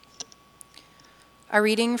A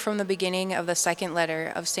reading from the beginning of the second letter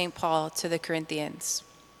of St. Paul to the Corinthians.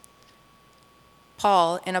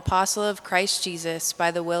 Paul, an apostle of Christ Jesus by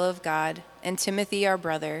the will of God, and Timothy our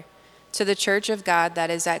brother, to the church of God that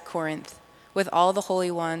is at Corinth, with all the holy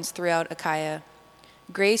ones throughout Achaia.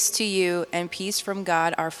 Grace to you and peace from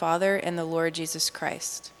God our Father and the Lord Jesus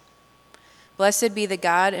Christ. Blessed be the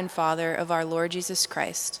God and Father of our Lord Jesus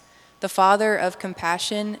Christ, the Father of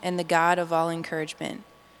compassion and the God of all encouragement,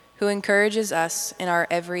 who encourages us in our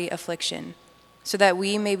every affliction, so that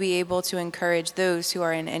we may be able to encourage those who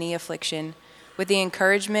are in any affliction with the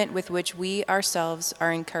encouragement with which we ourselves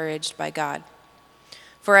are encouraged by God.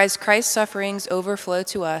 For as Christ's sufferings overflow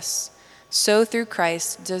to us, so through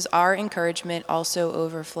Christ does our encouragement also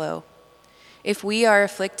overflow. If we are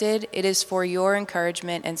afflicted, it is for your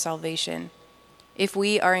encouragement and salvation. If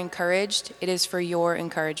we are encouraged, it is for your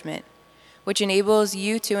encouragement, which enables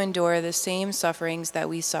you to endure the same sufferings that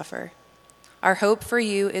we suffer. Our hope for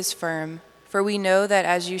you is firm, for we know that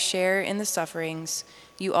as you share in the sufferings,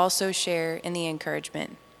 you also share in the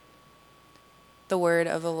encouragement. The word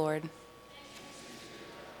of the Lord.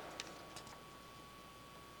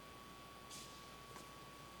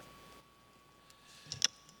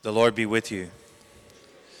 The Lord be with you.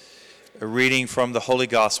 A reading from the Holy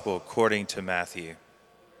Gospel according to Matthew.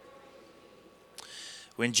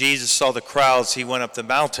 When Jesus saw the crowds, he went up the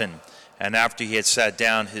mountain, and after he had sat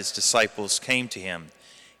down, his disciples came to him.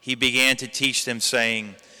 He began to teach them,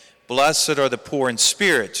 saying, "Blessed are the poor in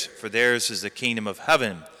spirit, for theirs is the kingdom of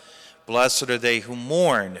heaven. Blessed are they who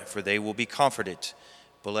mourn, for they will be comforted.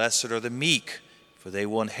 Blessed are the meek, for they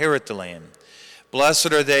will inherit the land.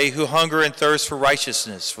 Blessed are they who hunger and thirst for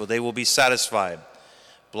righteousness, for they will be satisfied.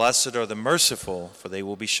 Blessed are the merciful, for they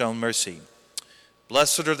will be shown mercy.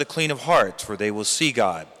 Blessed are the clean of heart, for they will see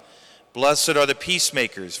God. Blessed are the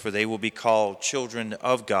peacemakers, for they will be called children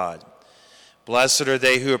of God. Blessed are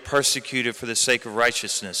they who are persecuted for the sake of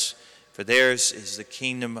righteousness, for theirs is the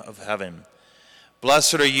kingdom of heaven.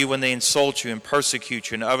 Blessed are you when they insult you and persecute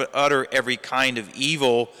you and utter every kind of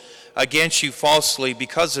evil against you falsely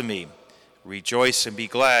because of me. Rejoice and be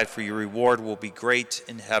glad, for your reward will be great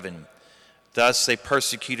in heaven. Thus they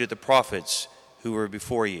persecuted the prophets who were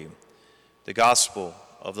before you." The Gospel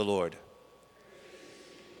of the Lord.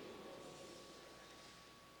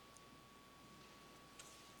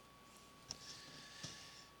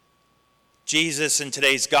 Jesus in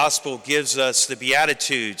today's Gospel gives us the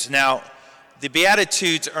Beatitudes. Now, the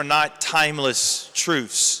Beatitudes are not timeless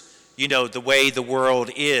truths, the way the world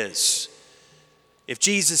is. If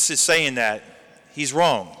Jesus is saying that, he's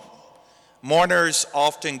wrong. Mourners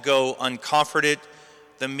often go uncomforted.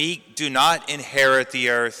 The meek do not inherit the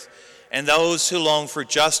earth. And those who long for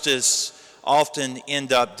justice often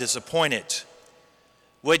end up disappointed.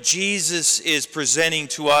 What Jesus is presenting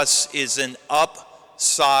to us is an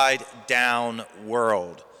upside-down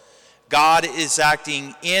world. God is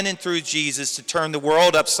acting in and through Jesus to turn the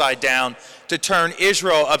world upside down, to turn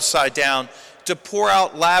Israel upside down, to pour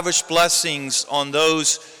out lavish blessings on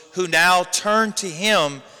those who now turn to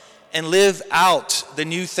him and live out the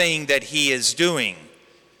new thing that he is doing.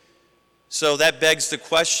 So that begs the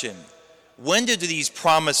question, when do these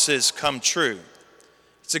promises come true?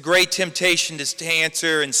 It's a great temptation to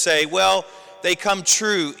answer and say, well, they come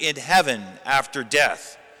true in heaven after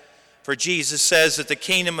death. For Jesus says that the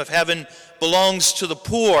kingdom of heaven belongs to the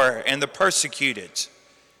poor and the persecuted.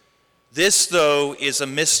 This, though, is a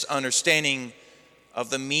misunderstanding of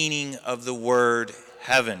the meaning of the word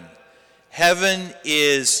heaven. Heaven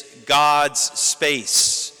is God's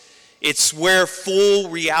space. It's where full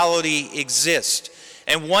reality exists.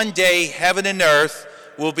 And one day, heaven and earth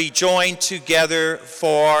will be joined together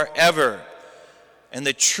forever. And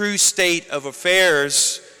the true state of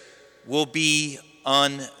affairs will be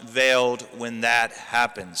unveiled when that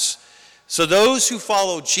happens. So those who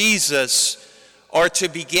follow Jesus are to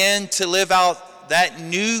begin to live out that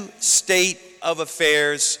new state of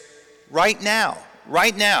affairs right now.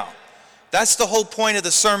 Right now. That's the whole point of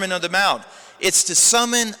the Sermon on the Mount. It's to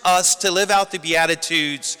summon us to live out the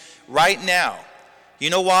Beatitudes right now. You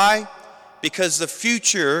know why? Because the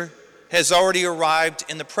future has already arrived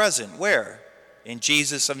in the present. Where? In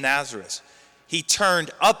Jesus of Nazareth. He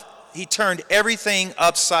turned everything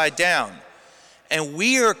upside down. And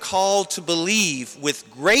we are called to believe with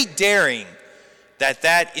great daring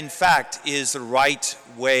that in fact is the right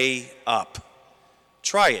way up.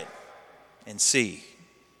 Try it and see.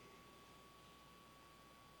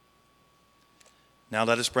 Now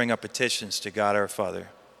let us bring our petitions to God our Father.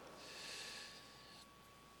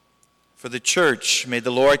 For the church, may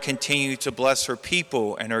the Lord continue to bless her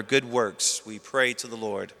people and her good works. We pray to the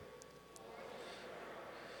Lord.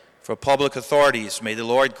 For public authorities, may the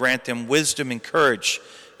Lord grant them wisdom and courage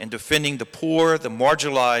in defending the poor, the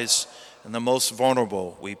marginalized, and the most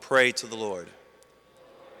vulnerable. We pray to the Lord.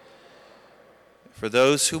 For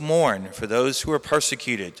those who mourn, for those who are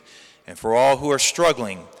persecuted, and for all who are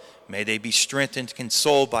struggling, may they be strengthened and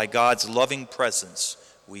consoled by God's loving presence.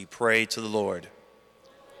 We pray to the Lord.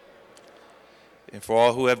 And for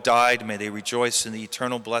all who have died, may they rejoice in the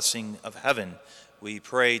eternal blessing of heaven. We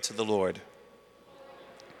pray to the Lord.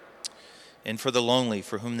 And for the lonely,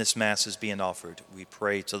 for whom this Mass is being offered, we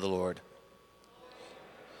pray to the Lord.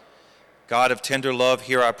 God of tender love,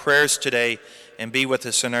 hear our prayers today and be with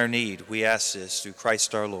us in our need. We ask this through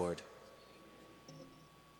Christ our Lord.